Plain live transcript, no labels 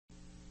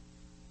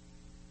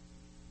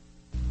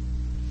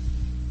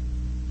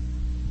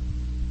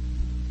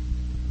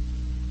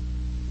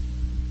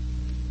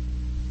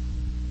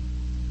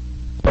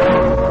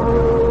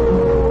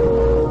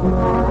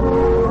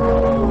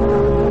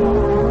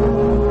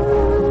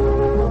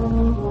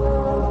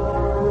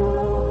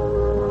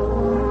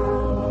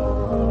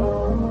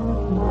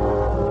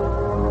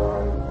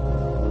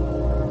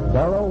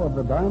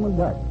Diamond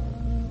Dice.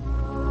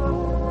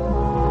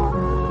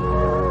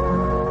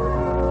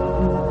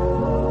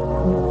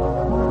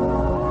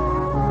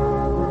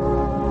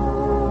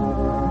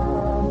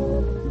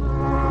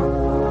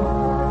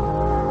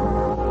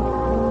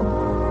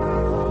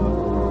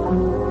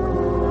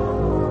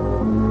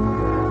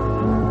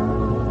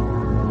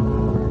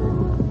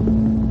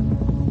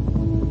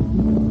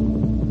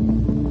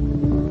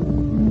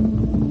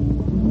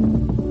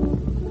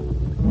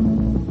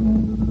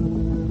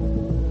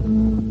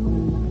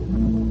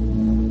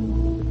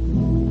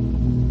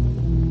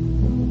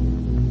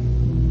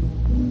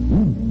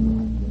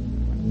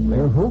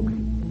 Folks,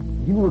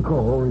 you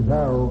recall, as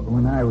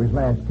when I was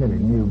last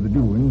telling you of the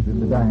doings at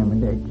the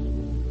Diamond X,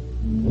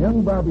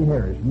 young Bobby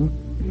Harrison,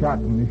 shot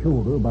in the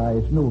shoulder by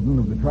Snowden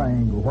of the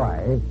Triangle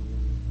Y,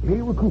 lay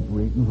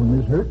recuperating from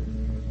his hurt,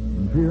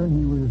 and fearing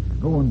he was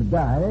going to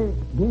die,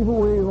 gave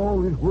away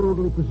all his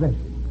worldly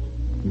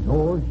possessions, his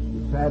horse,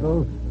 his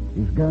saddle,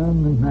 his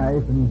gun and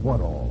knife, and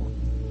what all.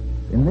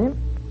 And then,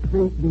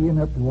 fate being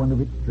up to one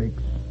of its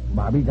tricks,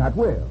 Bobby got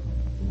well,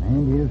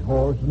 and his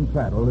horse and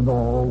saddle and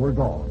all were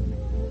gone.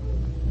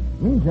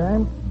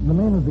 Meantime, the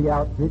men of the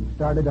outfit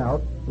started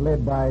out,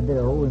 led by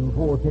Darrow and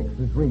 4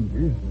 Texas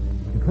Rangers,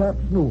 to trap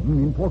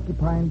Snowden in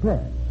Porcupine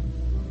Pass.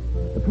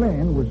 The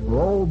plan was for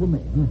all the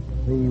men,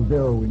 save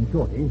Darrow and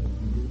Shorty,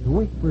 to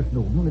wait for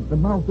Snowden at the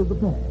mouth of the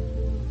pass,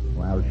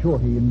 while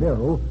Shorty and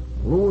Darrow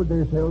lowered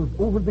themselves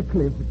over the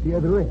cliff at the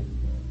other end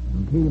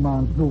and came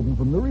on Snowden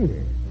from the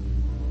rear.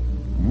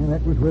 And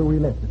that was where we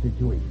left the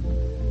situation.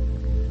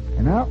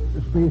 And now,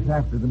 a space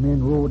after the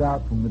men rode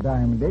out from the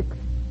Diamond X,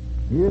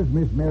 here's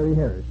Miss Mary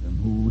Harrison,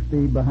 who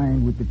stayed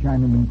behind with the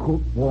Chinaman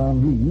cook,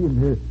 Wong Lee, and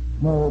her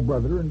small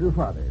brother and her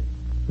father,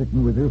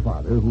 sitting with her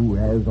father, who,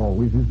 as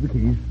always is the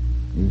case,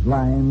 is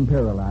lying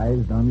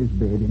paralyzed on his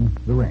bed in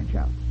the ranch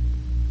house.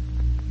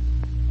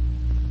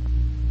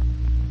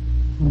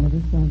 I never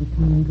saw the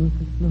time go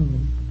so slowly.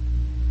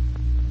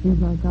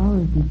 Seems like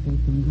hours since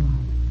they've been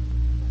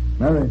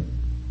gone.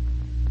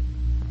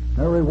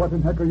 Mary, what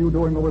in heck are you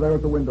doing over there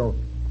at the window?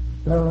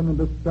 Staring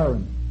and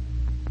staring.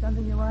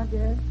 Something you want,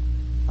 Dad?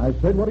 I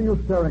said, what are you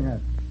staring at?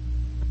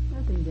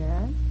 Nothing,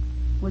 Dad.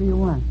 What do you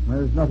want?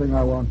 There's nothing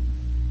I want.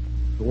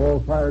 The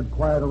wall fired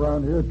quiet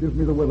around here. It gives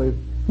me the willies.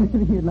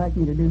 You'd like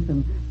me to do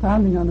some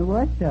pounding on the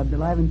wash tub to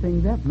liven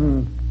things up.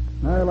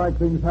 I like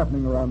things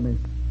happening around me.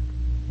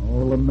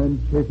 All the men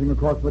chasing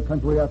across the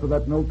country after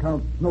that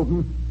no-count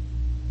Snowden.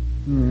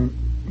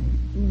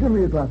 Give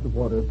me a glass of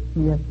water.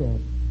 Yes,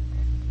 Dad.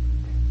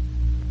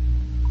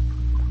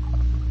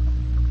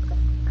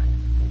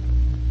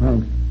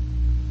 Thanks.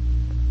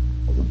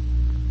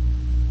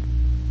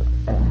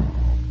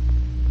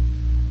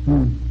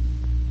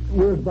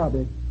 Where's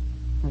Bobby?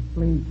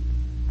 Asleep.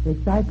 The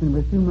excitement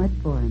was too much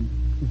for him.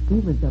 His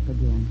fever's up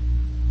again.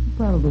 He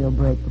probably will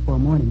break before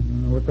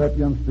morning. What that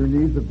youngster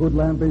needs, a good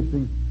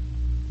lambasting.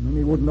 And then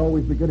he wouldn't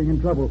always be getting in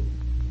trouble.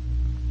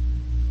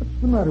 What's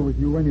the matter with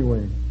you,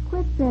 anyway?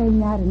 Quit saying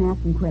that and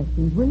asking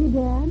questions, will you,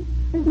 Dad?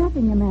 There's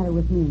nothing the matter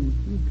with me.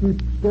 You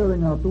keep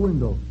staring out the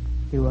window.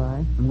 Do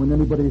I? And when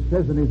anybody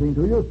says anything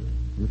to you,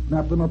 you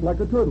snap them up like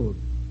a turtle.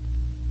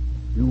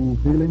 You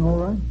feeling all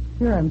right?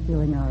 Sure, I'm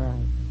feeling all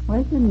right.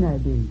 Why shouldn't I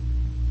be?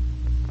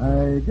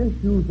 I guess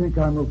you think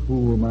I'm a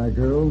fool, my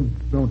girl,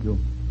 don't you?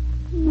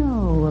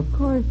 No, of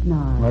course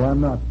not. Well, I'm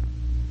not.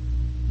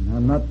 And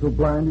I'm not so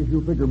blind as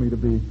you figure me to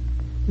be.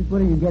 Just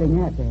what are you getting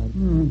at, Dad?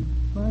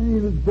 I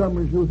ain't as dumb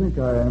as you think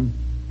I am.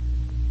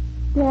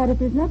 Dad, if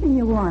there's nothing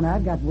you want,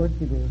 I've got work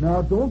to do.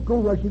 Now, don't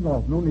go rushing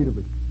off. No need of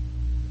it.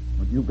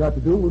 What you've got to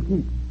do, we'll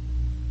keep.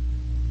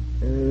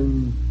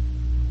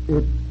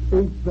 It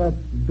ain't that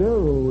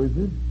Darrow, is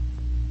it?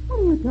 What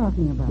are you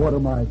talking about? What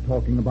am I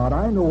talking about?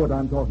 I know what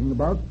I'm talking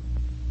about.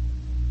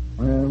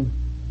 Well,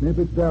 if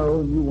it's Darrow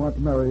and you want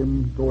to marry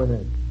him, go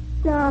ahead.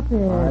 Stop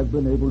it. I've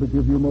been able to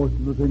give you most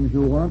of the things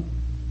you want.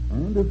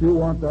 And if you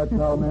want that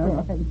cow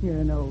man... You're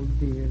an old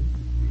dear.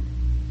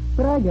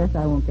 But I guess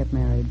I won't get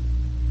married.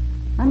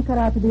 I'm cut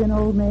out to be an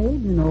old maid,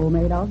 and an old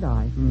maid I'll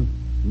die.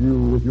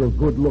 You with your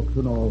good looks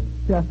and all.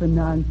 Stuff and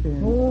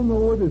nonsense. Oh,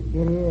 no, it isn't.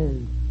 It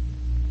is.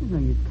 There's no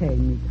use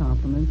paying me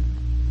compliments.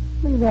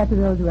 Leave that to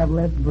those who have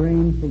less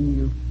brains than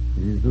you.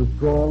 He's a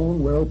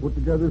strong,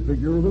 well-put-together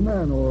figure of a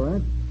man, all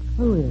right.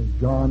 Who is?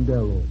 John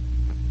Darrow.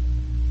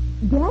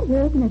 Dad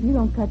Harrison, if you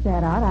don't cut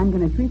that out, I'm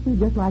going to treat you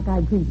just like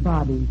I treat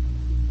Bobby.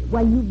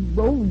 Why, you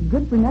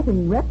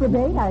good-for-nothing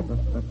reprobate.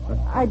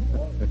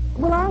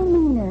 Well, I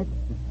mean it.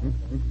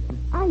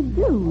 I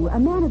do. A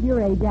man of your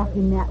age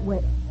acting that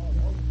way.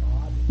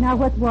 Now,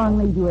 what's Wong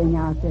Lee doing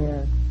out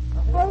there?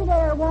 Hey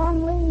there,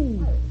 Wong Lee.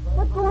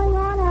 What's going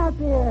on out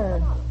there?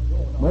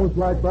 Most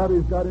like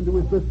Bobby's got into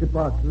his biscuit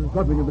box or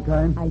something of the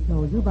kind. I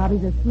told you,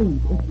 Bobby's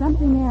asleep. It's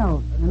something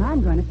else, and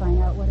I'm going to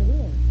find out what it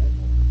is.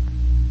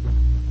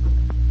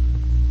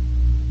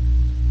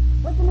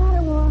 What's the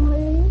matter, Wong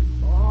Lee?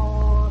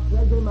 Oh,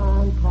 crazy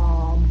man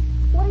come.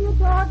 What are you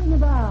talking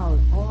about?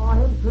 Oh,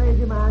 him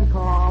crazy man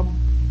come.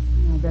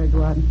 I better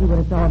go out and see what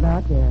it's all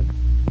about, Dad.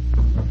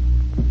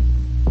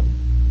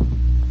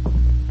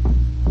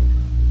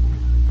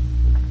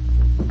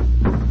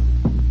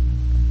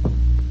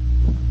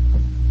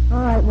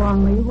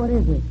 Wong Lee, what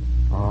is it?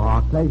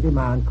 Oh, crazy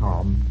man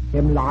come.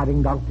 Him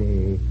riding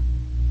donkey.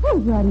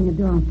 Who's riding a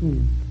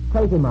donkey?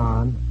 Crazy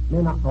man.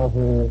 Me not know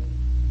who.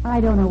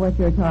 I don't know what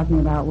you're talking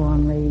about,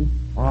 Wong Lee.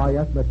 Oh,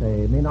 yes,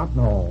 Missy. Me not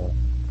know.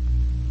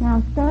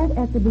 Now start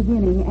at the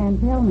beginning and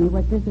tell me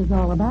what this is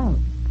all about.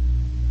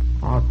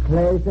 A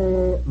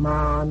crazy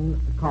man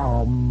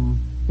come.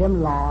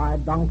 Him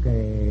ride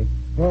donkey.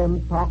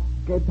 Him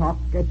talkie.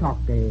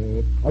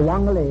 A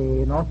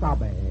wangly no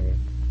sabe.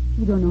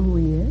 You don't know who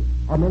he is?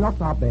 Me not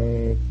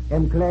sabe.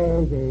 Him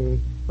crazy.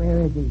 Where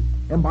is he?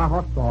 Him by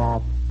hot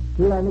stop.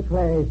 Kill any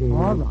crazy.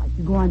 All right,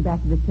 you go on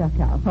back to the chuck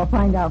house. I'll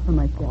find out for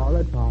myself. All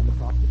the time.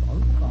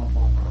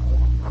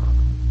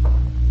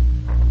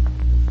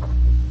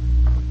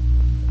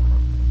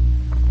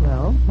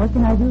 Well, what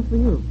can I do for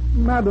you?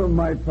 Madam,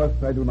 I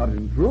trust I do not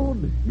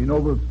intrude. Me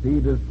noble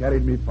steed has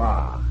carried me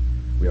far.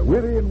 We are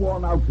weary and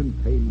worn out and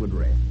fain would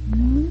rest.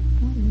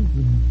 What is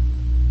it?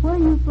 Where are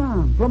you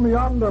from? From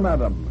yonder,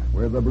 madam,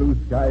 where the blue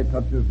sky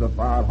touches the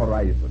far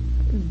horizon.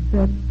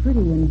 That's pretty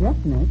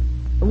indefinite.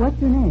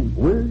 What's your name?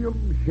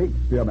 William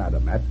Shakespeare,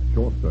 madam, at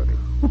short 30.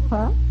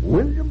 What?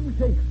 William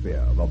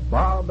Shakespeare, the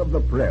bard of the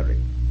prairie.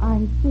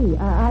 I see.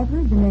 I've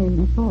heard the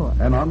name before.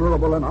 An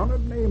honorable and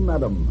honored name,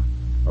 madam.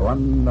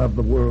 One of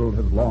the world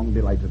has long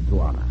delighted to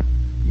honor.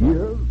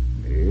 Years,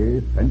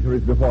 nay,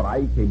 centuries before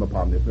I came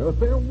upon this earth,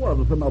 there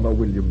was another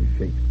William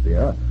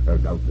Shakespeare.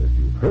 Doubtless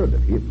you've heard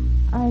of him.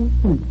 I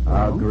think so.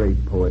 A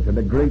great poet and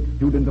a great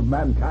student of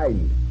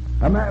mankind.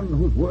 A man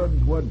whose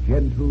words were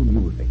gentle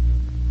music.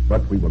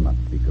 But we will not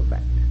speak of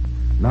that.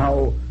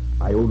 Now,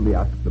 I only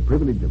ask the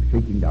privilege of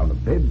shaking down a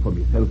bed for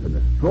myself in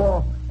a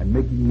straw and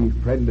making me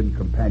friend and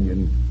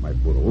companion, my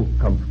burro,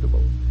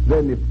 comfortable.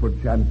 Then, if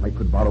perchance I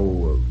could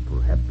borrow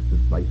perhaps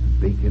a slice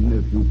of bacon,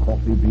 a few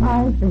coffee beans.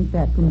 I think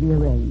that can be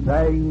arranged.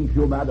 Thank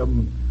you,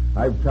 madam.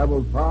 I've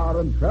traveled far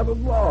and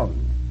traveled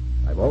long.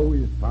 I've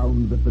always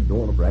found that the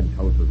door of ranch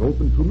house was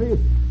open to me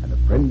and a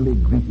friendly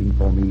greeting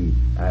for me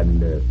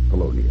and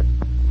Polonius.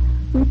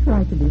 We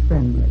try to be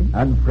friendly.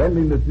 And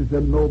friendliness is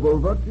a noble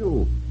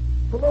virtue.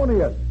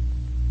 Polonius,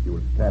 you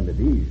will stand at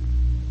ease,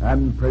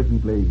 and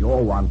presently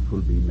your wants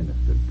will be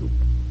ministered to.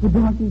 The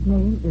donkey's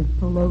name is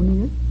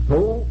Polonius.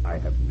 So I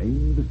have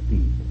named the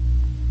steed.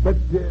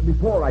 But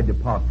before I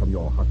depart from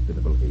your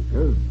hospitable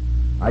acres,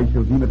 I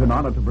shall deem it an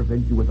honor to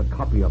present you with a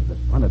copy of the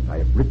sonnet I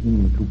have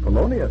written to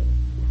Polonius.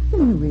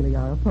 You really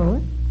are a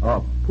poet.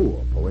 A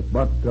poor poet,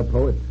 but a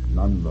poet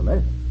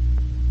nonetheless.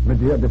 My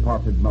dear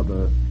departed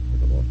mother,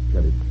 with the most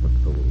cherished her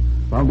soul,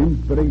 found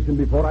inspiration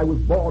before I was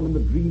born in the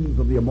dreams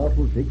of the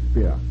immortal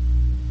Shakespeare.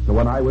 So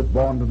when I was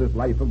born to this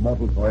life of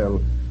mortal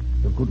toil,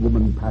 the good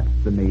woman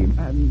passed the name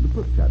and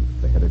perchance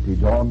the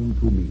heritage on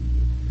to me.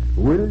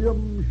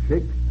 William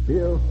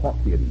Shakespeare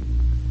Hawkins.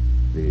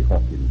 The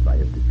Hawkins I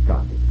have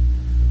discarded.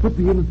 But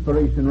the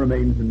inspiration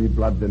remains in me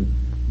blood, and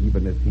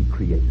even as he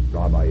created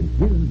drama in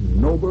his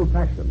noble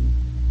fashion,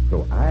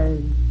 so I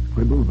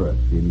scribble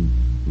verse in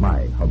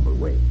my humble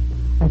way.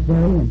 That's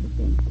very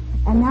interesting.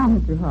 And now,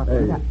 Mr.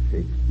 Hawkins,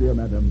 Shakespeare,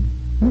 madam.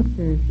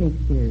 Mr.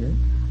 Shakespeare,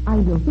 I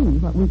will see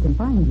what we can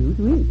find you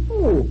to eat.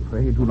 Oh,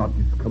 pray do not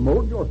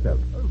discommode yourself.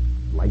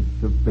 A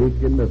slice of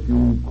bacon, a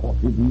few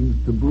coffee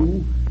beans to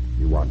brew.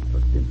 You want so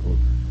simple.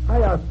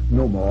 I ask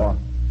no more,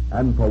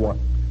 and for what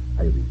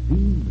I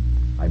receive,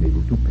 I'm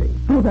able to pay.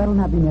 Oh, that'll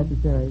not be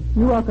necessary.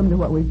 You're welcome to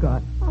what we've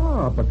got.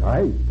 But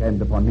I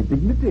stand upon my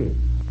dignity.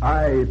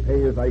 I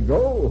pay as I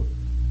go,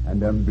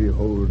 and am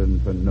beholden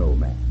to no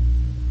man.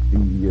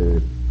 See,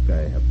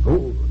 I have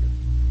gold.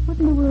 What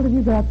in the world have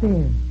you got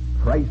there?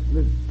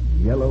 Priceless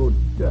yellow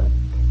dust.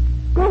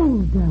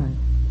 Gold dust.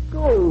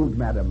 Gold,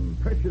 madam.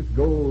 Precious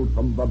gold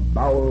from the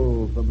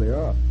bowels of the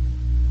earth.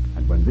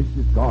 And when this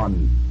is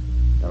gone,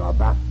 there are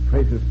vast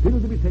treasures still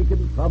to be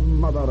taken from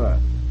Mother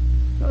Earth.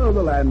 Oh,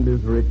 the land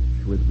is rich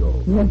with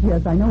gold.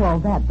 Yes, I know all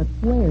that, but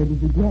where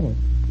did you get it?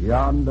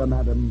 Yonder,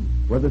 madam,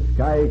 where the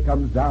sky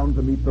comes down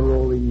to meet the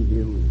rolling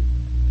hills.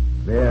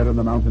 There in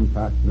the mountain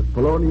fastness,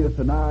 Polonius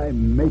and I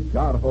make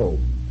our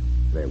home.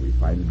 There we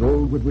find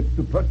gold with which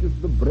to purchase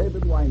the bread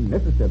and wine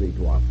necessary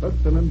to our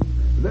sustenance.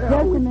 There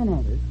Just a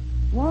minute.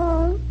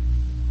 Wong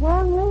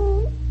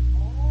Lee?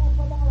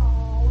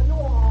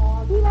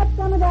 Heat up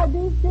some of that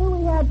beef stew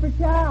we had for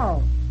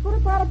chow. Put a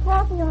pot of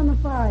coffee on the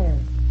fire.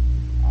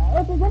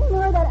 If there's any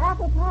more of that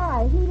apple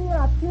pie, heat it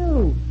up,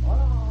 too.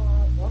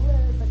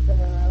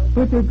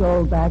 Put your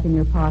gold back in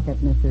your pocket,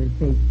 Mr.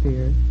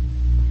 Shakespeare.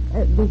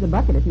 There's a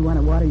bucket if you want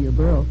to water your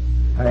burro.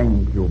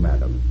 Thank you,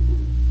 madam.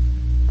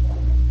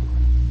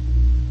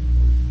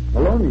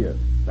 Polonius,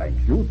 thank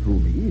you through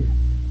me.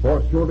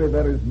 For surely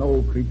there is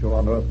no creature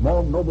on earth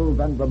more noble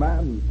than the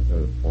man,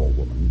 or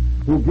woman,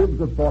 who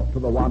gives a thought to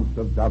the wants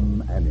of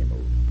dumb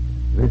animals.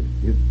 This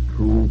is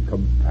true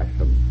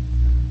compassion.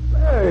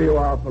 There you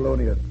are,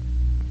 Polonius.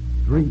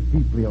 Drink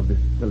deeply of this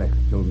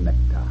celestial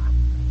nectar.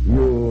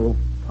 You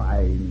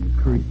fine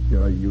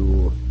creature,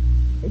 you.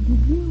 Did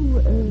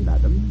you,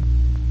 Madam?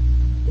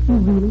 Did you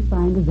really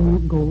find a vein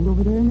of gold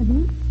over there in the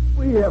butte?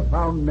 We have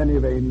found many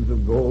veins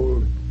of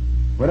gold.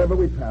 Wherever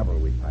we travel,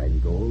 we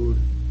find gold.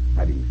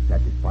 Having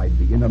satisfied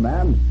the inner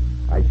man,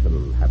 I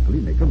shall happily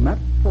make a map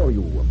for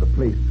you of the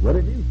place where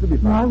it is to be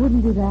No, I found.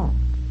 wouldn't do that.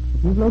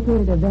 If you've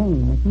located a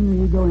vein, the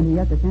sooner you go into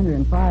the epicenter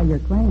and file your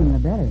claim, the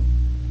better.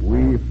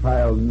 We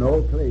file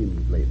no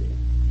claims, lady.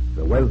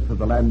 The wealth of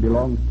the land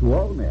belongs to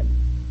all men.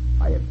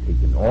 I have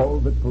taken all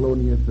that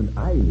Polonius and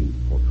I need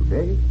for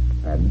today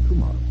and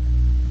tomorrow.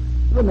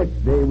 The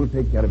next day will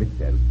take care of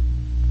itself.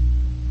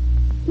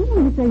 You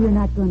mean to say you're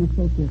not going to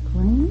stake your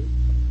claim?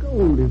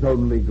 Gold is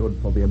only good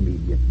for the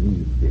immediate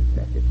needs it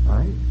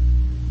satisfies.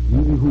 He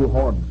who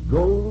hoards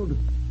gold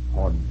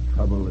hoards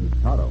trouble and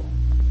sorrow.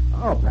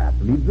 Our path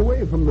leads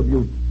away from the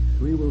buttes.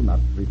 We will not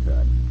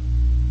return.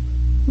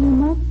 You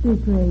must be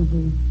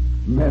crazy.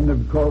 Men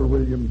have called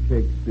William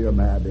Shakespeare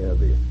mad ere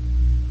this.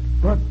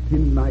 But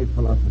in my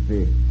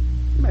philosophy,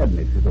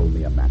 madness is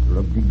only a matter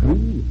of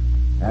degree,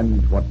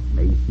 and what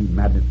may seem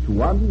madness to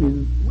one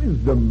is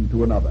wisdom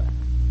to another.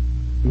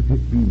 If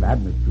it be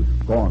madness to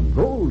scorn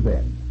gold,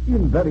 then,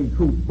 in very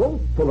truth,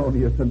 both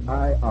Polonius and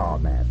I are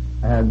mad,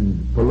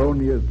 and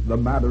Polonius the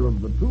madder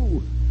of the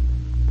two.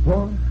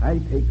 For I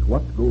take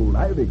what gold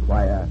I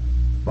require,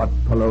 but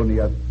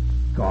Polonius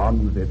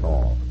scorns it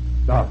all.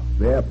 Ah,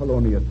 there,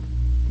 Polonius,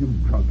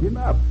 you've drunk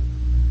enough.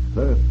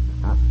 Thirst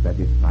half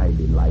satisfied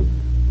in life,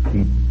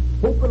 keep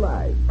hope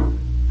alive.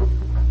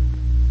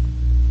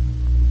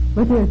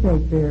 Look here,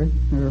 Shakespeare,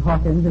 or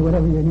Hawkins, or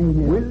whatever your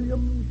name is.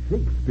 William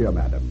Shakespeare,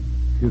 madam.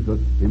 'Tis a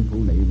simple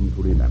name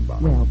to remember.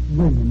 Well,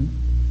 William,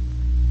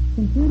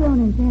 since you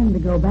don't intend to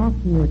go back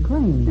to your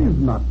claim... It is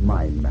not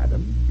mine,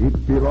 madam.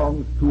 It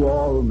belongs to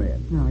all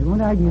men. No, you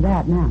won't argue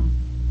that now.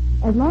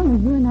 As long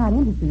as you're not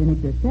interested in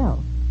it yourself.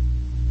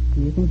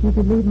 Do you think you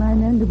could lead my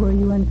men to where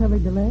you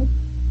uncovered the ledge?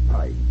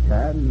 I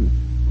can,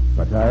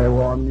 but I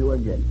warn you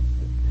against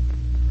it.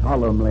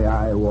 Solemnly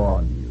I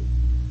warn you.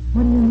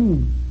 What do you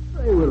mean?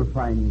 They will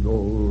find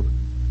gold,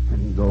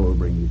 and gold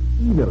brings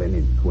evil in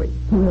its wake.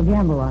 We'll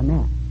gamble on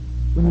that.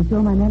 Will you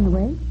show my men the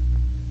way?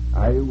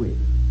 I will.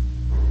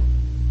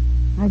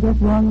 I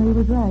guess Longley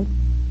was right.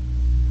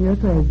 You're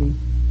crazy.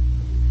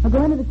 I'll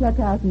go into the chuck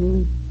house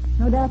and eat.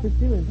 No doubt the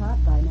stew is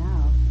hot by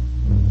now.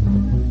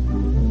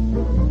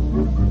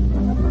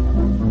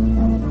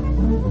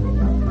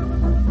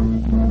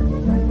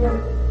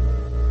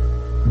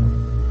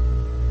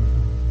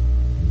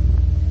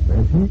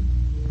 Percy,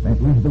 that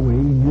was the way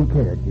your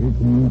character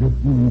came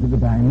drifting into the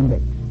Diamond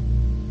X.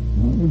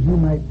 And as you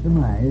might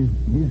surmise,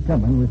 his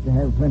coming was to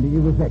have plenty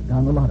of effect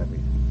on the lot of us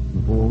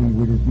before we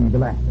were to see the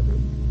last of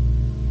him.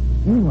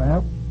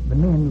 Meanwhile, the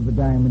men of the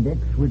Diamond X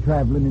were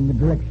traveling in the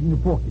direction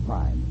of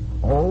Porcupine,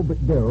 all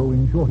but Darrow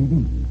and Shorty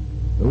D.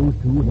 Those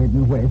two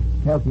heading west,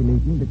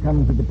 calculating to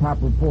come to the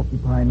top of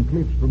Porcupine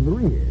Cliffs from the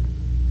rear.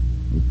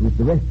 It's with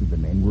the rest of the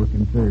men we're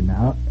concerned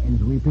now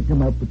as we pick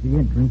them up at the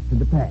entrance to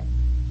the pass.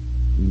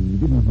 We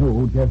didn't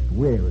know just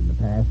where in the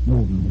pass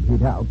Snowden had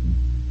hid out,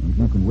 and as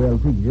you can well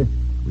figure,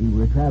 we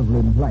were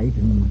traveling light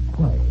and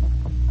quiet.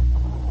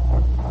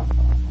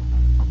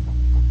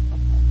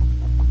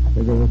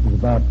 Figure this is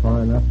about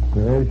far enough.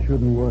 I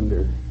shouldn't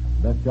wonder.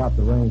 Best drop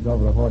the reins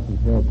over the horse's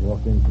head and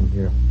walk in from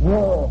here.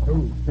 Whoa!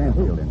 Stand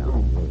still there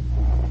now.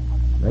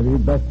 Maybe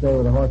you'd best stay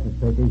with the horses,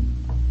 Picky.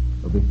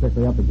 They'll be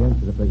strictly up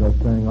against it if they go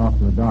straying off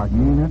in the dark.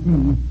 Not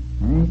me.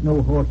 I ain't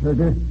no horse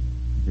herder.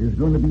 If there's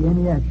going to be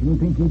any action,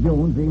 Pinky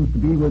Jones aims to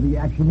be where the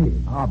action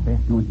is. Our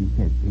best do as he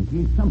says,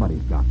 Pinky.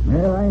 Somebody's got to.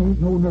 Well, I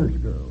ain't no nurse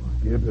girl.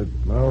 Skip it.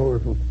 My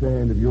horse will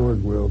stand if yours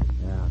will.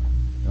 Yeah.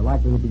 They're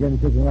likely to begin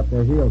kicking up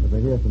their heels if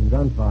they hear some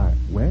gunfire.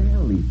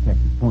 Well, these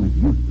Texas ponies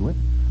are used to it.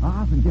 I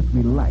often just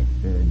relax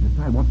and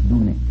decide what to do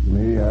next.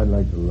 Me, I'd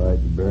like to lie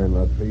and bury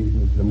my face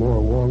in some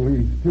more warm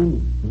leaves, too.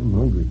 I'm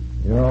hungry.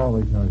 You're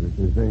always hungry.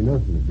 This ain't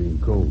nothing to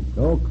being cold.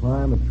 Go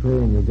climb a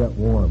tree and you'll get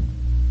warm.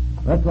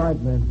 That's right,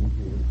 men.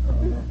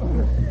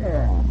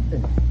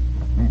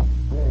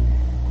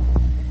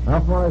 How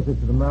far is it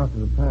to the mouth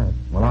of the pass?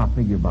 Well, I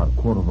figure about a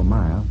quarter of a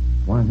mile.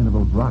 Winds into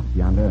those rocks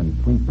yonder and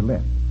swings to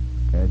left.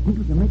 Think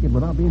we can make it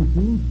without being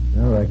seen?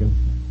 I reckon.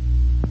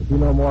 But you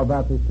know more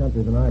about this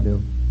country than I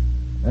do.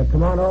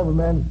 Come on over,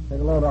 men. Take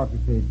a load off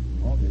your feet.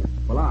 Okay.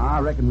 Well, I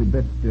reckon we'd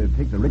best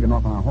take the rigging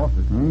off on our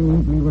horses. I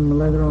ain't leaving the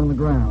leather on the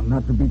ground,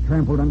 not to be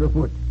trampled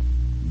underfoot.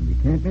 You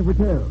can't never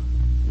tell.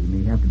 We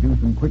may have to do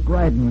some quick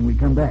riding when we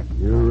come back.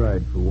 You're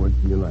right for once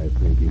in your life,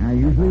 Pinky. I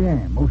usually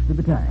am, most of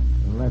the time.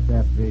 Well, let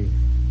that be.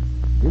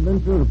 You've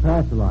been through the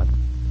pass a lot.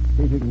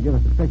 See if you can give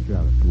us a picture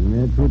of it.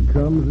 And that's what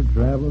comes of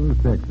traveling as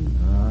Texan.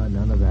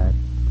 None of that.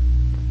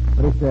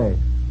 What do you say?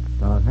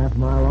 About half a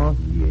mile long?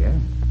 Yeah.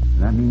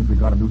 That means we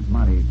got to do some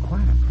mighty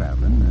quiet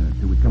traveling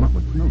till we come up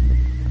with snow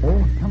tickets.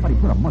 Oh, somebody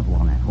put a muzzle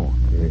on that horse.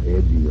 They're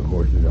edgy, your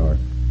horses are.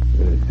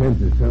 There's a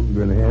sense of something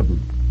going to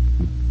happen.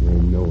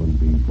 Ain't no one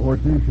beats.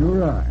 Horses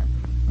sure are.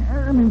 I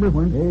remember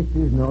when... This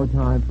is no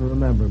time for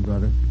remembering,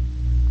 brother.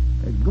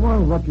 Go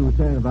on with what you were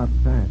saying about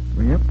the pass.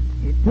 Well,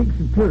 it takes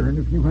a turn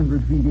a few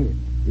hundred feet in.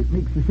 It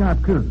makes a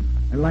sharp curve,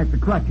 like the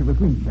crotch of a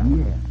slingshot.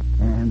 Yeah,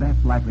 and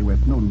that's likely where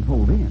Snowden's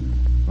pulled in.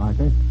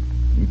 Likely?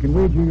 You can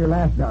wager your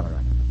last dollar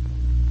on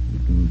it. You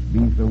can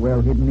be so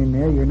well hidden in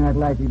there, you're not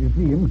likely to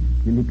see him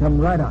till you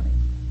come right on him.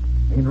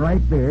 And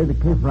right there, the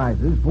cliff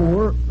rises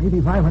 400,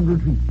 maybe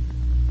 500 feet.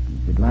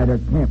 You could light a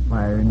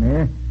campfire in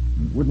there.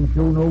 It wouldn't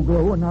show no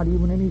glow and not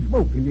even any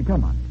smoke till you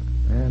come on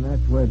it. And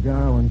that's where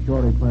Darrow and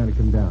Shorty plan to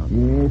come down.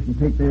 Yes, and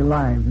take their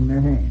lives in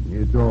their hands.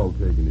 It's all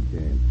taking a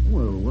chance.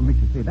 Well, what makes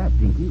you say that,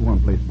 Dinky? One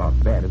place about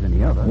as bad as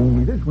any other.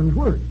 Only this one's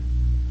worse.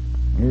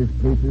 There's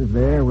places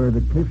there where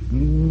the cliffs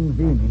leans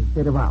in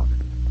instead of out.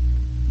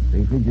 If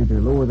they figure to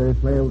lower their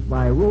sails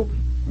by ropes,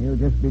 they'll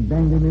just be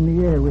dangling in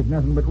the air with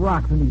nothing but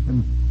rocks beneath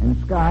them and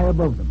sky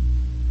above them.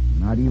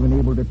 Not even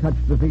able to touch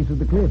the face of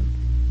the cliff.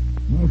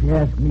 If you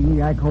ask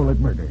me, I call it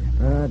murder.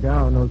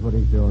 Darrow knows what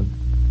he's doing.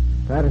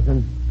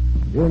 Patterson,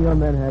 you and your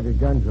men have your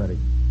guns ready.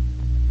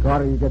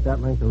 Carter, you get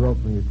that length of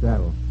rope from your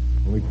saddle.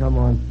 When we come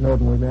on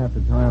Snowden, we may have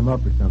to tie him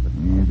up or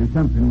something. There's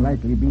something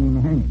likely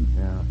being hanging.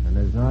 Yeah, and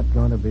there's not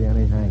going to be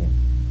any hanging.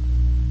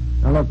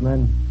 Now, look,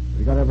 men,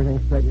 you got everything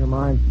straight in your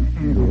mind?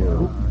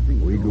 Yeah.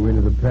 We go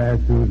into the pass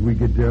as soon as we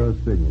get Darrow's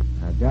signal.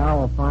 Now,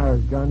 Darrow will fire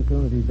his gun as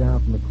soon as he's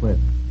down from the cliff.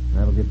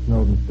 That'll get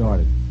Snowden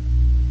started.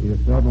 Either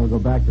Snowden will go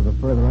back to the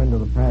further end of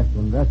the pass to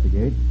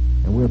investigate,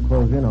 and we'll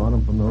close in on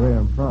him from the rear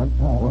and front.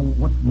 Oh,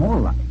 what's more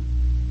like?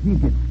 He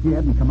gets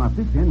scared and come out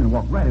this end and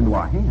walk right into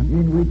our hands.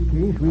 In which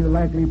case, we'll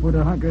likely put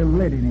a hunk of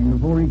lead in him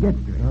before he gets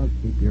to it. Oh,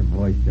 keep your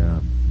voice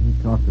down. You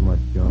talk too much,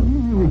 Jones.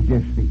 I was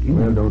just thinking.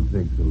 Well, don't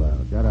think so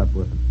loud. Shut up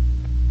with him.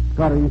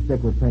 Carter, you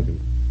stick with Pinky.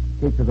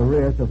 Keep to the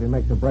rear, so if he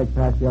makes a break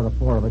past the other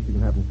 4 of us, you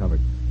can have him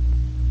covered.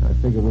 I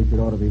figure we should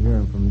ought to be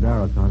hearing from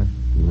Darrow, Connor.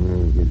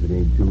 Well, I guess it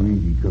ain't too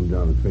easy to come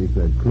down and face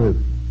that cliff.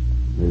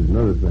 There's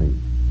another thing.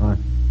 What?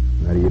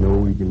 How do you know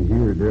we can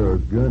hear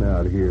Darrow's gun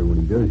out here when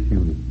he does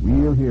shoot it?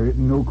 We'll hear it,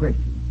 no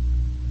question.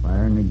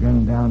 Firing the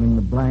gun down in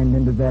the blind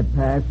end of that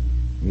pass,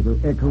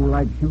 it'll echo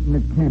like shooting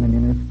a cannon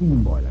in a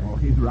steam boiler. Oh,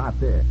 he's right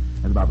there.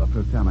 That's about the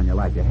first time in your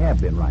life you have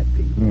been right,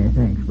 Pete. Yeah,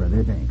 thanks,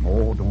 brother, thanks.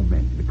 Oh, don't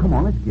mention it. Come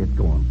on, let's get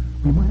going.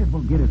 We might as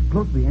well get as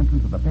close to the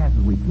entrance of the pass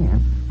as we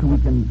can so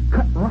we can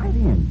cut right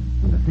in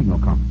when the signal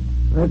comes.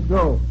 Let's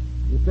go.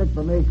 You stick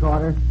for me,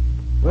 Carter.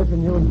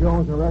 Listen, you and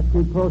Jones and Rex,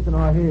 keep close in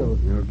our heels.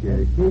 Okay.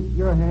 And keep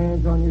your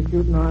hands on your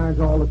shooting irons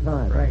all the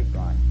time. Right.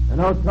 And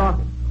no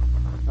talking.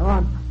 Come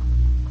on.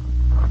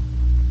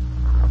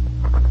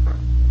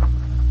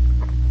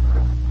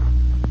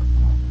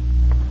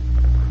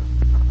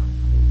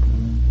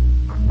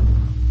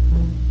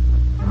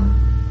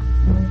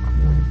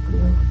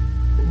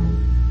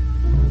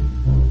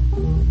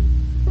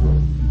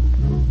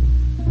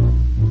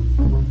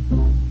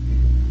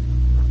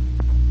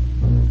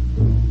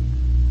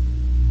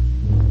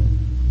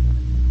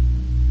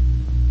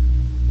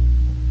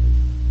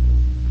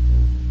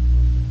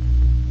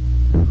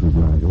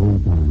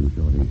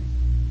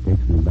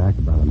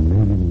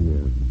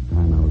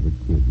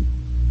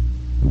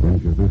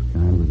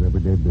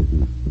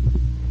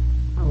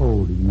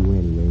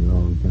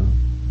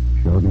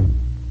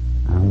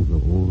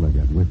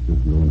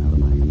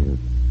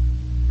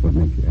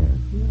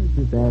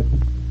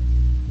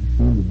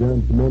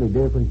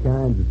 Different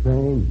kinds of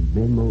things. You've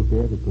been most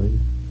every place.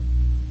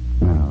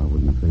 No, I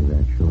wouldn't say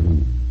that,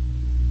 Shorty.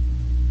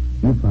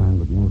 You find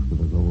with most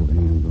of us old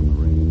hands on the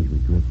range, we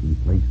drift from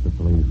place to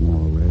place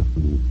more or less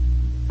and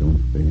don't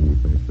stay any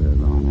place very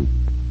long.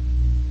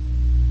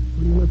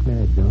 What are you looking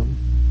at, John?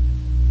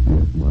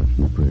 Just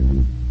watching the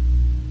prairie.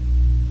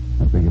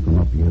 I figure from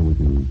up here we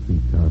can see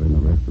Carter and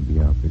the rest of the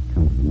outfit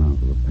come to the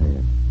mouth of the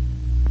pass.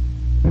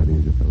 That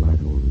is, if the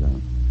light holds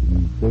out.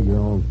 You figure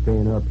on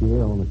staying up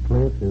here on the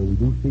cliff so we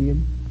do see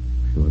him?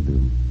 Sure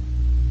do.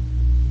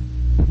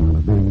 There's not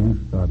a big use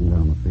starting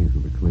down the face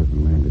of the cliff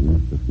and landing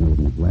Mr.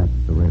 Snowden's lap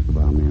if the rest of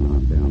our men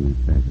aren't down this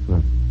patch of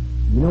us.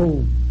 You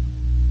know...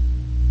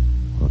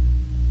 What?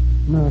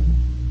 Nothing.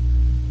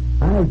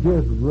 I was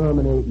just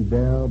ruminating,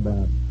 Darrow,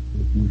 about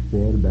what you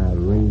said about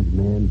arranged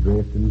men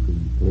drifting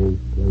from place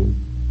to place.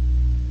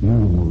 You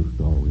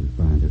almost always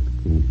find it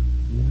the case.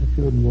 Yeah, I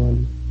shouldn't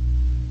wonder.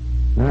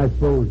 I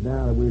suppose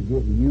now that we're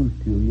getting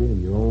used to you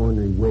and your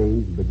ornery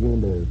ways and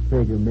begin to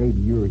figure maybe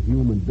you're a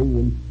human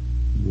being,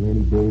 you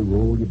any day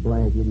roll your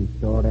blanket and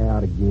start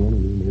out again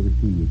and we'll never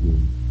see you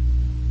again.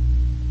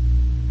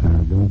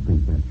 I don't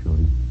think that,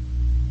 Shorty.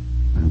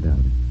 I doubt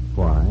it.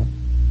 Why?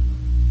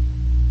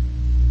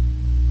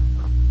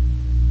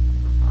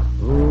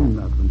 Oh,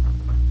 nothing.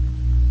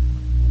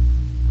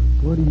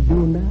 What are you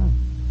doing now?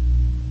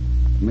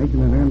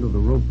 Making an end of the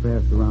rope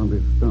fast around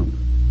this stump.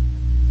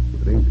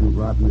 If it ain't too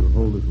rotten, it'll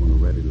hold us when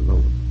we're ready to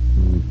lower.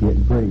 It's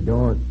getting pretty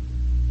dark.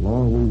 The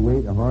longer we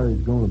wait, the harder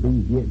it's going to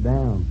be to get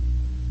down.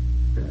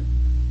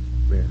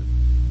 There.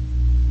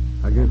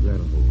 I guess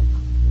that'll hold.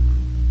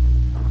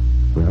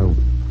 Well,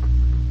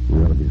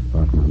 we ought to be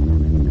spotting our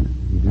men any minute.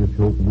 You just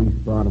hope we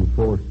spot them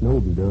before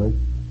Snowden does.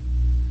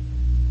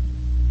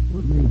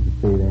 What made you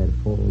say that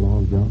for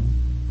long, John?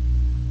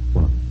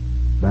 What?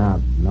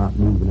 About not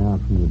moving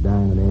out from the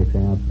Diamond X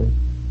outfit.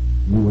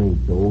 You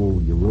ain't so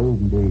old. Your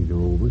roving days are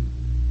over.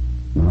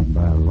 Not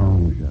by a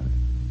long shot.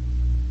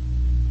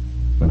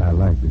 But I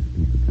like this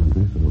piece of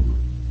country, so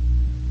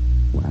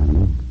why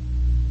not?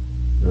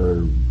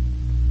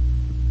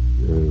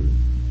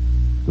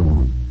 Go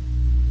on.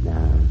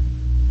 Nah.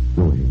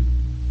 Go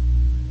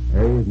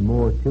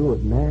to it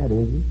than that,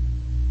 is it?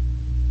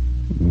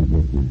 You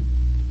get me.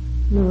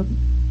 Look,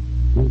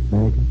 Keep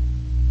thinking.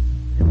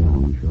 Come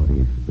on,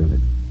 Shorty, spill it.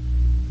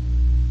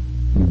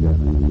 You got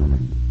it in your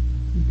mind.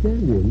 I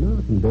tell you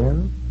nothing,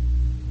 Darrow.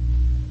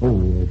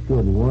 Only I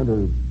shouldn't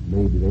wonder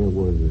maybe there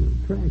was a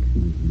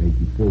attraction to make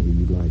you figure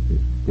you'd like to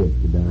stick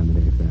the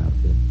Diamond X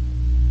outfit.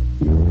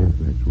 Yes,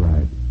 that's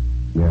right.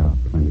 There are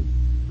plenty.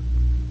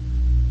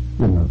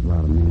 There's not a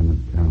lot of men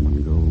that come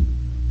and go.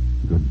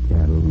 Good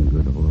cattle and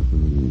good horses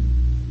and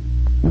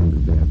none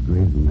of bad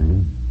grazing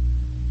land.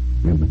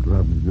 If the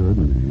club's good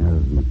and the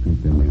heirs and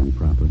treat them in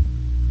proper.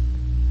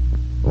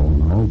 All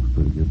in all, it's a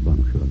pretty good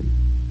bunch, Shorty.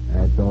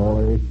 That's all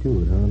there is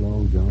to it, huh,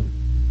 Long John?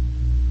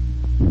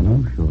 You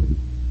know, Shorty,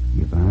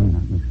 if I'm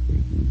not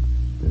mistaken,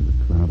 there's a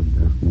cloud of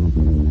dust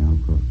moving in now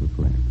across the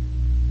flat.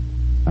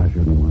 I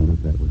shouldn't wonder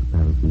if that was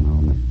Patterson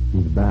Allman.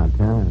 It's about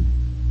time.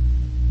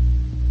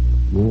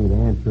 You ain't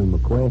answering my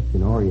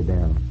question, are you,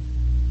 Darrow?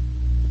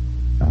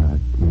 I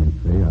can't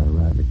say I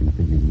rightly can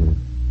figure this.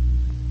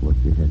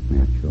 What's your head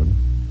at, Shorty?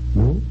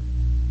 No?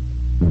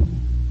 No.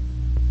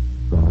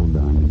 It's all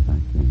done as I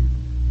can.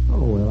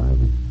 Oh, well, I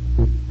was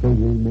just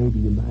figuring maybe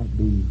you might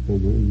be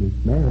figuring Miss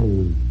Mary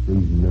was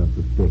reason enough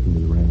for sticking to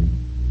the ranch.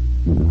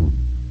 You know,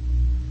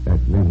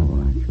 that's them all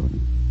right,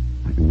 Shorty.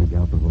 I can make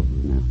out the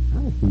horses now.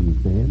 I see you,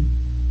 Sam.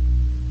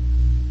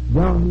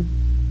 John,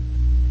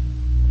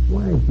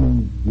 why did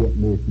you get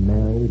Miss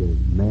Mary to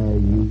marry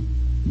you?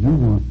 You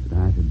want that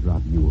I should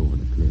drop you over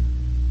the cliff.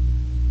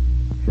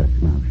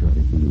 Shucks now,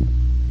 Shorty.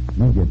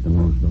 You get the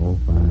most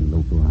all-fine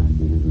local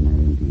ideas in that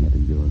empty head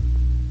of yours.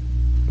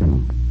 Come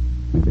on.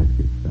 We best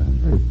get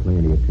started. There's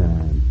plenty of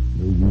time.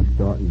 No use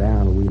starting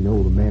down and we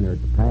know the men are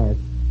at the pass.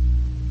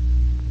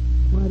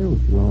 Why don't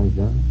you, Long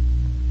John?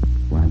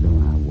 Why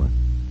don't I what?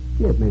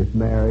 Get Miss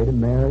Mary to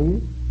marry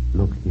you.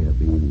 Look here,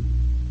 Bean.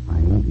 I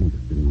ain't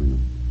interested in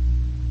women.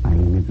 I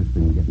ain't interested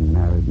in getting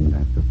married, and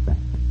that's a fact.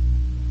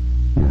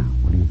 Now,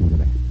 what do you think of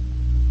that?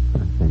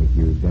 I think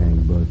you're a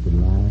dang busted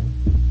liar.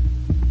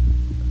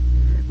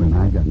 When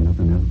I got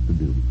nothing else to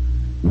do,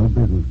 no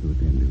business to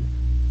attend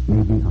to,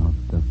 maybe I'll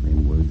stuff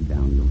them words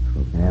down your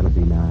throat. That'll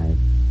be nice.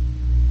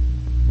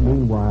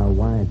 Meanwhile,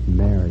 why don't you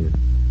marry her?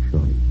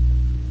 Shorty,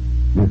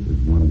 this is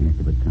one heck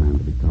of a time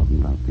to be talking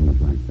about things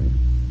like that.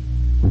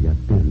 We got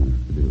business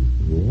to do.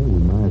 Yeah, we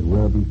might as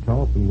well be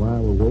talking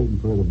while we're waiting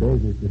for the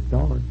business to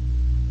start.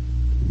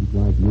 Seems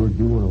like you're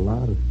doing a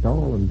lot of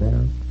stalling,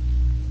 Darrow.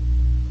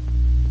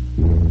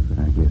 Yes,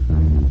 I guess I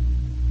am.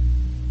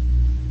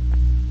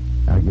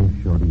 I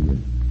guess, Shorty, you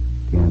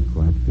can't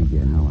quite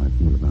figure how I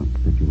feel about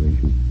the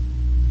situation.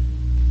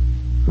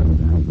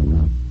 Sometimes I'm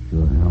not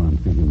sure how I'm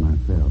feeling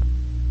myself.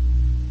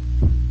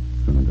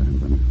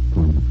 Sometimes I'm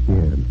plumb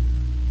scared.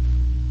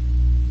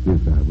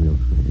 This I will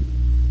say.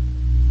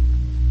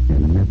 There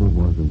never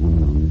was a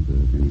woman on this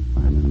earth any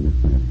finer than Miss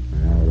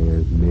Mary.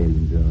 There's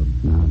millions of them.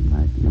 Not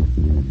like Miss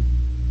Mary.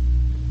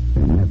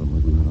 There never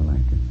was another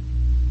like her.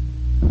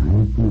 And I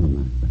ain't fooling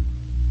myself.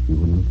 She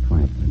wouldn't have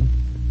twice done it.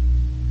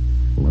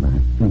 What I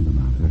feel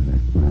about her,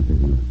 that's my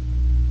business.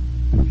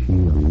 And she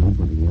or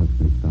nobody else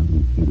can start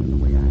me feeling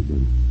the way I do.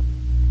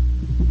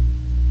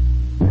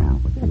 Now,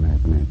 what you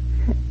laughing at?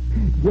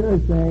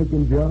 Just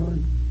thinking,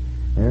 John.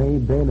 There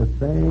ain't been a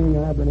thing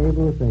I've been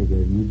able to think of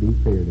you'd be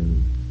feared of.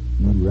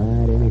 You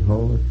ride any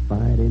horse,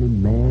 fight any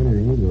man or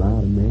any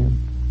lot of men,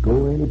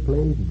 go any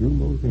place, do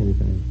most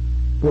anything.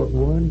 But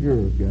one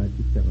girl got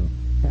you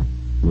tough.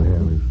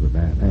 Well, as for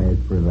that. As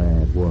for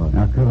that, what?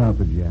 Now, cut out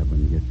the jabbing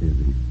and get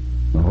busy.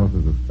 The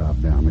horses have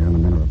stopped down there in a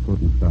minute of foot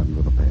and starting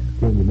for the pass.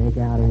 Can you make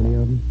out any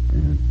of them?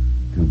 Yeah,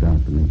 it's too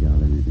dark to make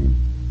out anything.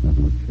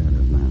 Nothing but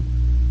shadows now.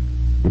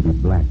 It'll be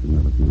black in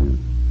another few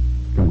minutes.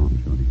 Come on,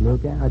 Shorty.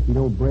 Look out you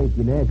don't break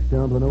your neck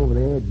stumbling over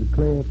the edge of the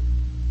cliff.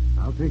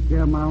 I'll take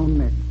care of my own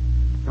neck.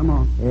 Come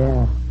on.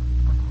 Yeah.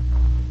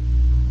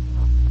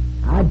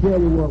 I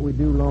tell you what we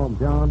do, Long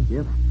John.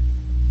 Yep.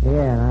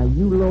 Yeah, now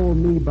you lower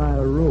me by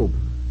the rope.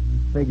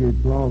 I figure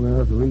it's long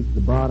enough to reach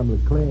the bottom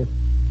of the cliff.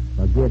 If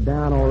I get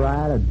down all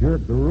right, I'll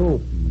jerk the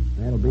rope, and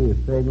that'll be a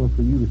signal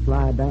for you to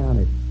slide down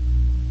it.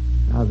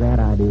 How's that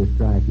idea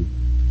strike you?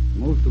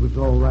 Most of it's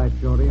all right,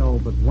 Shorty. Oh,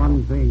 but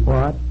one thing.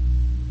 What?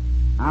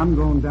 I'm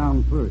going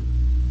down first.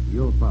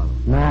 You'll follow.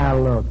 Now,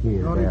 look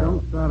here, Shorty, Darrow.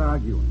 don't start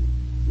arguing.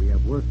 We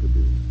have work to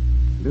do.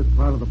 This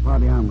part of the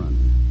party I'm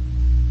running.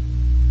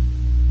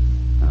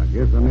 I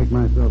guess I make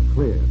myself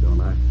clear,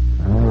 don't I?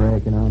 I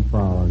reckon I'm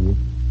following you.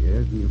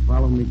 Yes, and you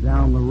follow me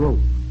down the rope.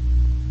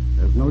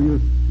 There's no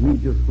use me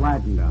just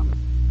sliding down it.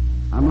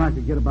 I'm like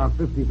to get about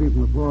 50 feet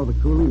from the floor of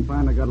the coulee and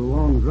find I got a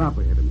long drop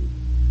ahead of me.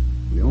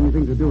 The only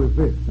thing to do is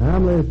this.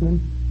 I'm listening.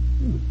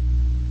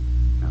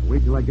 Now,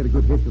 wait till I get a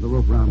good hitch of the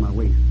rope around my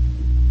waist.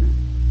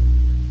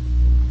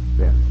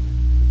 There.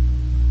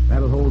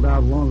 That'll hold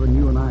out longer than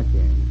you and I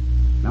can.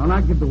 Now, when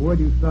I give the word,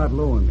 you start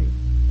lowering me.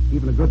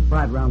 Keeping a good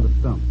fight round the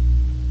stump.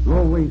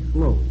 Low waist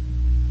slow.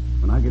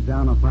 When I get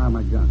down, I'll fire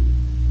my gun.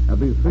 That'll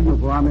be the signal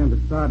for our men to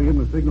start in,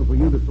 the signal for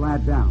you to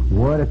slide down.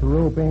 What if the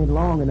rope ain't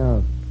long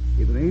enough?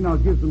 If it ain't, I'll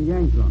give some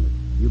yanks on it.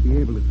 You'll be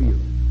able to feel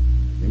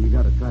it. Then you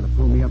got to try to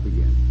pull me up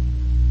again.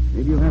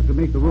 Maybe you'll have to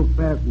make the rope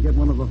fast and get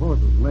one of the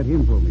horses and let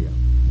him pull me up.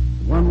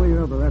 One way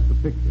or other, that's the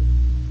picture.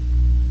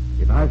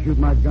 If I shoot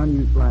my gun,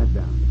 you slide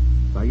down.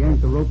 If I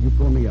yank the rope, you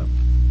pull me up.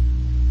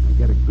 I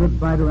get a good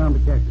bite around the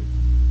cactus.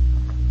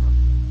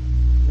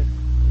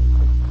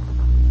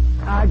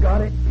 I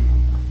got it.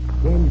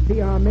 Can you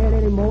see our men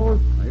anymore?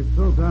 It's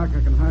so dark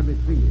I can hardly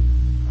see you.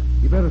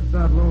 You better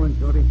start lowering,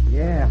 Shorty.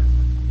 Yeah.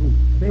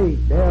 Say,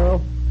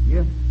 Darrow.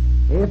 Yes?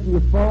 If you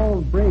fall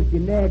and break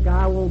your neck,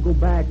 I won't go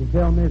back and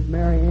tell Miss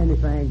Mary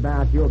anything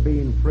about your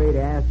being afraid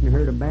of asking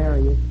her to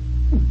marry you.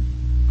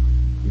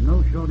 You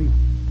know, Shorty,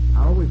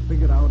 I always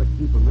figured I ought to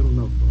keep a little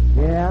notebook.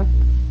 Yeah?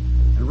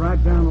 And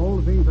write down all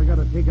the things I got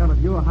to take out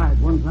of your hide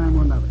one time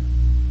or another.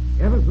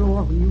 Ever so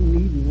often you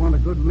need and want a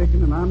good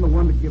licking, and I'm the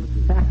one to give it to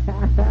you.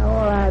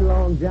 All right,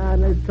 Long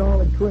John, let's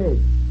call it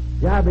quits.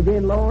 Shall I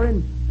begin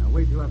lowering? Now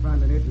wait till I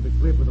find an edge of the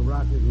cliff where the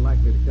rock isn't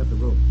likely to cut the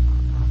rope.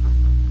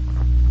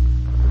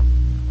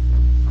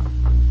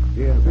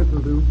 Yeah, this'll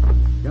do.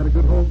 Got a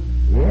good hold?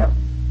 Yep.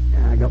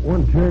 I got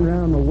one turn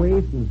around the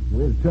waist, and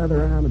with the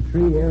other around the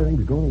tree,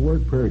 everything's going to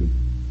work pretty.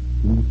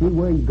 Can you see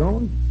where you're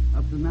going?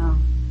 Up to now.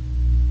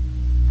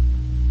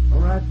 All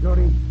right,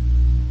 Shorty.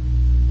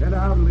 Set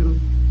out a little.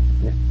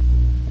 Yeah.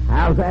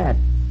 How's that?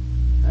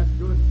 That's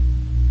good.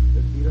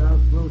 Just get out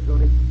slow,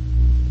 Shorty.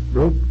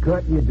 Rope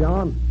cutting you,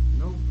 John?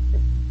 No.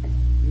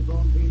 Keep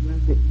on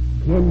feeding it.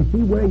 Can you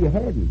see where you're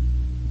heading?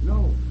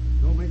 No.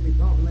 Don't make me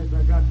talk unless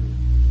I got you.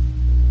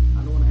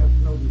 I don't want to have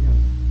Snowden here.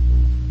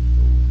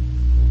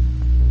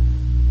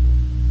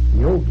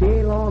 You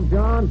okay, Long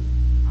John?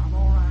 I'm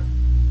all right.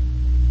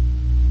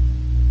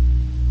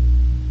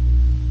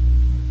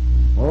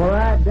 All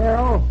right,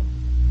 Darrow.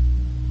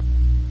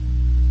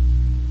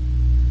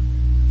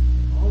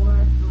 All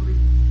right, Shorty.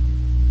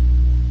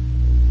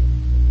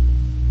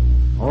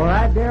 All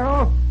right,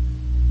 Darrow?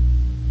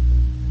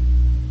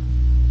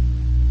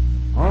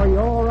 Are you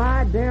all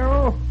right,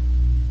 Darrow?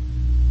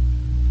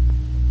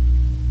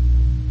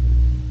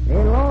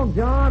 Hey, Long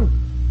John.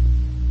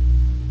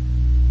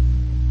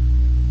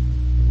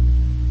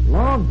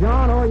 Long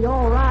John, are you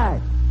all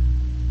right?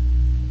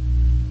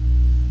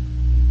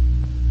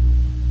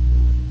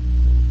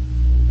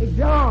 Hey,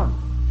 John.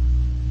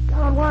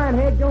 John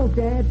Winehead, don't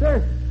you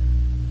answer?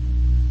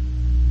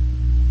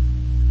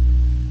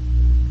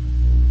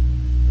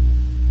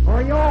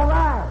 Are you all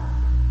right?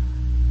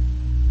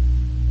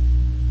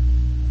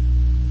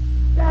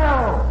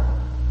 Darrow!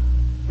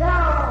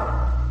 Darrow!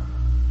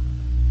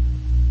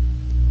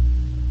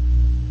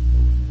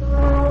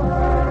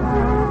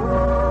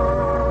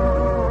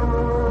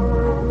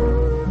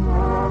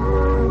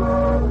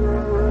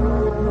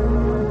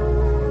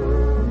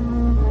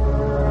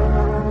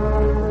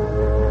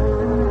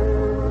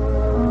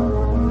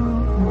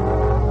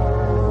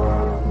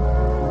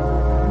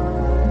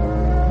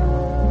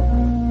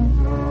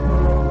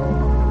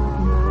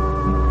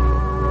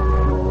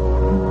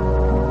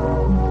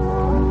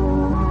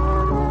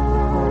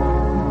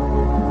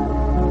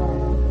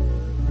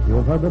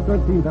 The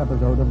 13th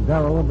episode of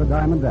Darrow of the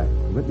Diamond X,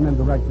 written and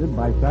directed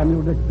by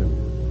Samuel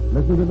Dixon.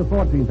 Listen to the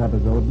 14th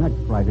episode next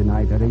Friday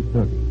night at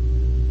 8:30.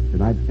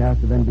 Tonight's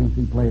cast of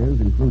NBC players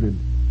included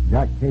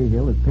Jack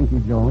Cahill as Pinky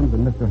Jones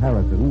and Mr.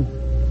 Harrison,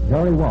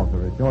 Jerry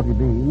Walter as Shorty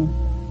Bean,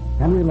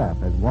 Henry Leff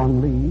as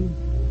Wong Lee,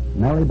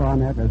 Mary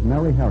Barnett as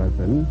Mary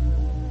Harrison,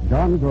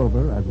 John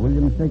Grover as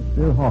William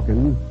Shakespeare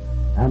Hawkins,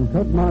 and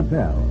Kurt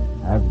Martell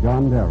as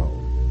John Darrow.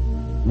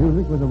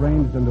 Music was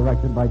arranged and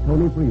directed by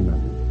Tony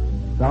Freeman.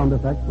 Sound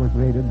effects were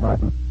created by...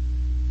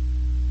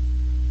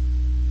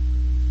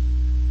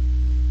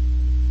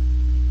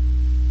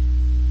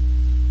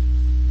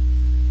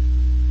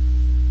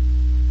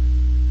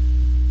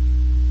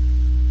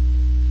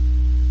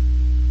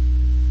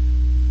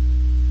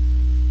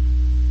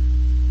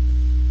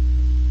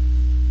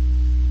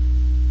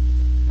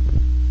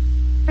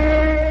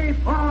 Play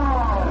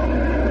ball!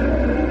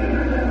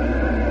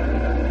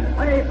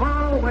 Play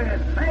ball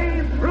with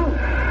Babe Ruth!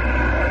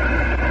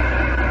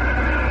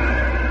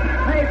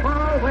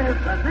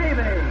 With the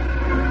Navy.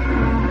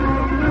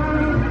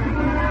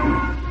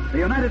 The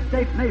United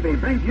States Navy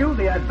brings you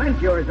the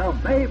adventures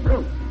of Babe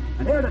Ruth.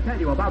 And here to tell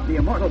you about the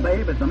immortal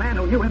Babe is the man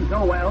who knew him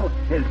so well,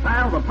 his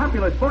pal, the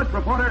popular sports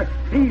reporter,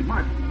 Steve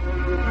Martin.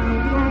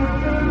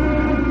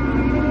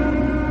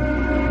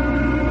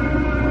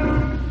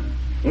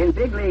 In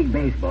big league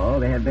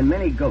baseball, there have been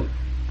many ghosts.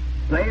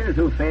 Players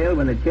who failed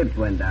when the chips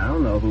went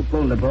down or who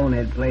pulled a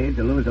bonehead play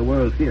to lose a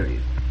World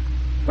Series.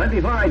 But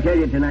before I tell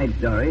you tonight's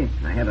story,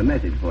 I have a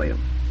message for you.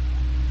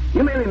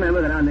 You may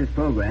remember that on this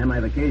program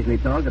I've occasionally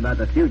talked about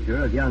the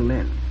future of young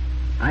men.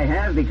 I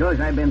have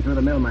because I've been through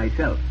the mill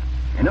myself.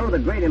 I know the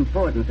great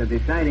importance of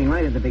deciding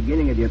right at the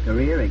beginning of your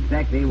career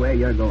exactly where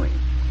you're going.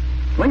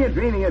 When you're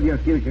dreaming of your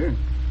future,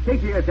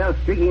 picture yourself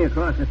streaking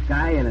across the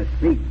sky in a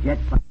sleek jet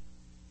fighter.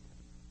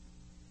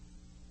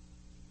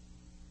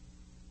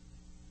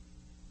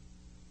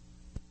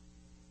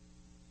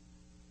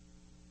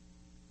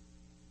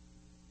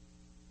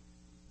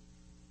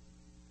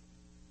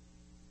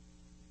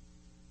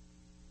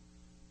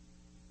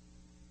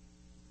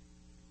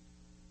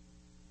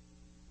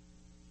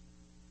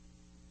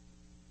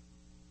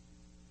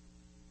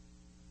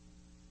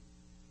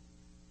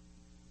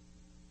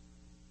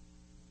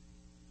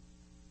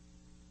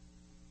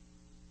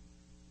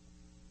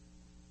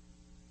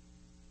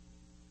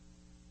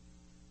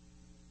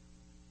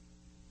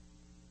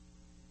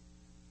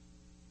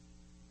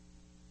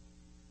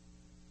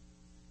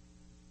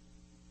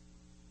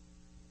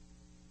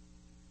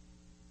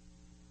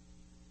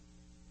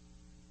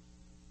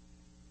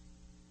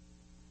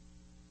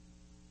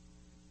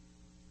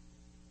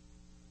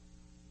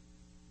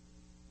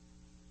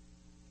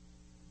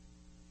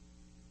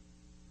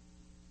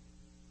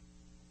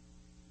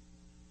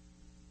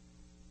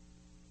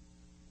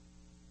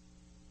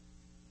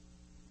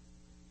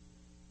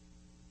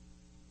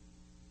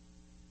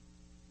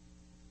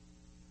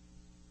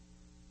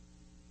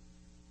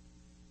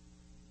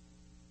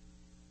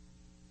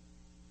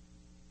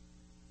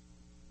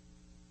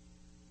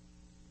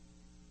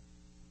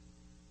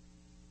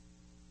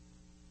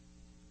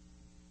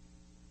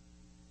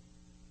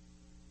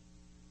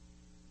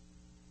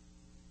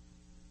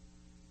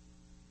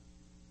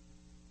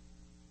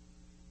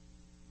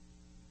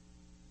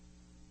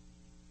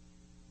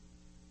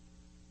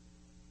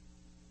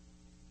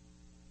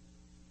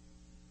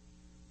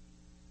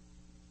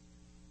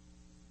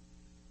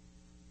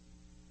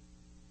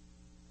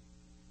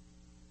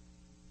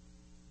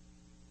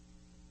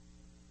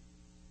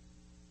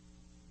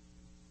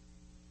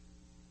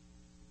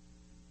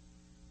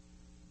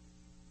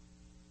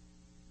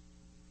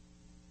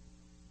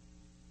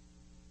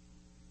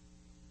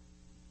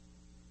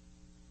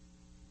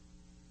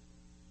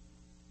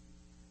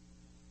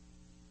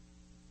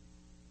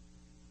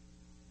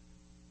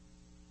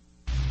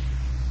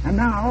 And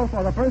now,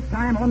 for the first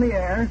time on the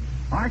air,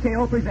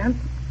 RKO presents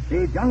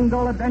The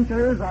Jungle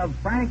Adventures of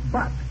Frank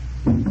Buck.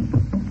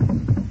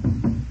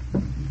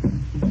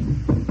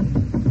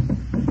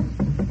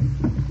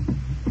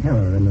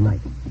 Terror in the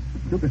night.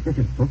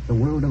 Superstitious folk the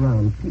world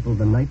around people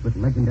the night with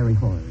legendary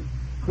horrors.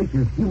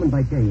 Creatures human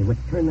by day which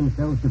turn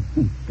themselves to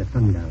beasts at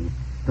sundown,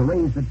 to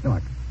range the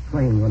dark,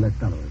 preying on their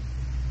fellows.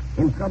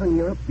 In southern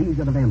Europe, these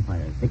are the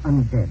vampires, the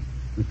undead,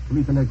 who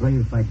sleep in their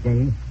graves by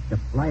day, to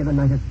fly the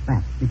night as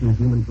bats seeking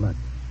human blood,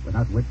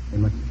 without which they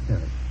must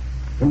perish.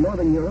 In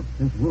northern Europe,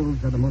 since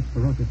wolves are the most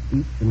ferocious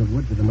beasts in the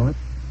woods of the north,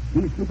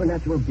 these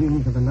supernatural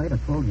beings of the night are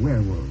called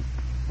werewolves.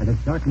 And as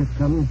darkness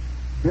comes,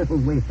 fearful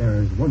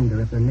wayfarers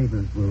wonder if their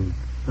neighbors will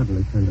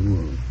suddenly turn to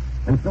wolves.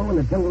 And so in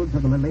the jungles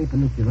of the Malay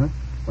Peninsula,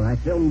 where I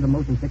filmed the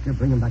motion picture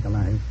Bring 'Em Back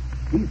Alive,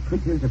 these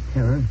creatures of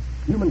terror,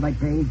 human by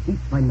day,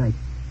 beasts by night,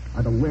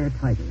 are the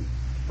were-tigers.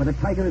 For the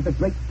tiger is the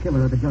great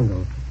killer of the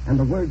jungle, and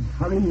the words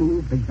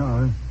Harim,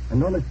 bizarre,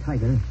 enormous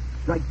tiger,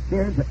 strike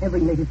fear to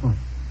every native heart.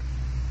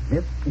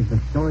 This is the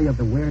story of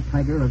the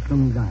were-tiger of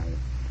Sungai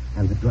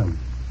and the drums.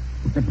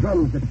 The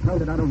drums that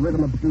pounded out a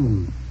rhythm of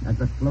doom as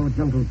the slow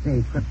jungle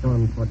day crept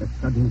on toward the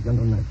sudden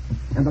jungle night,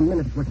 and the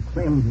minutes were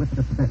crammed with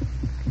suspense,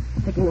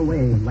 ticking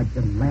away like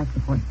the last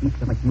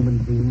heartbeats of a human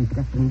being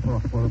destined for a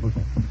horrible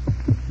death.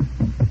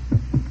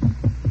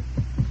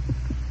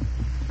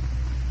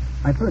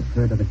 I first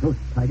heard of the ghost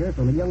tiger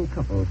from a young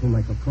couple whom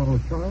I shall call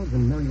Charles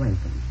and Mary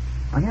Ransom.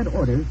 I had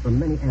orders from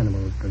many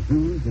animals for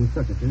zoos and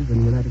circuses in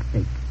the United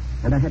States,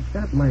 and I had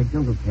set up my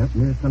jungle camp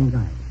near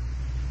Sungai.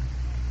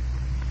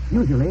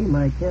 Usually,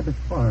 my camp is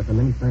far from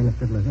any sign of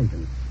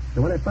civilization,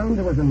 so when I found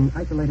there was an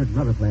isolated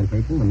rubber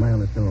plantation a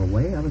mile or so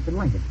away, I was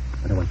delighted,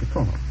 and I went to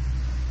call.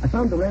 I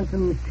found the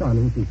Ransoms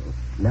charming people.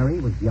 Mary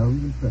was young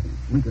and pretty,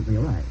 recently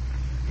arrived.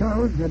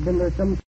 Charles had been there some